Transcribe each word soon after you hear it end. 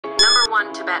Number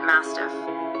 1, Tibet Mastiff.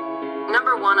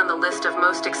 Number 1 on the list of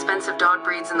most expensive dog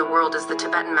breeds in the world is the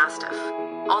Tibetan Mastiff,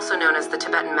 also known as the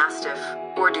Tibetan Mastiff,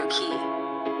 or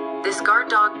Duki. This guard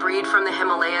dog breed from the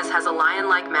Himalayas has a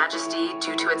lion-like majesty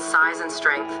due to its size and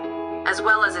strength, as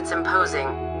well as its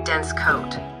imposing, dense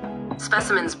coat.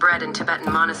 Specimens bred in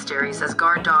Tibetan monasteries as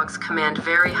guard dogs command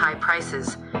very high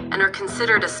prices and are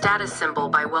considered a status symbol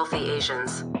by wealthy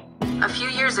Asians. A few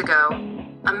years ago,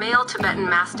 a male Tibetan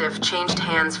Mastiff changed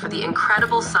hands for the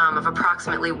incredible sum of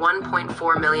approximately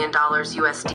 $1.4 million USD.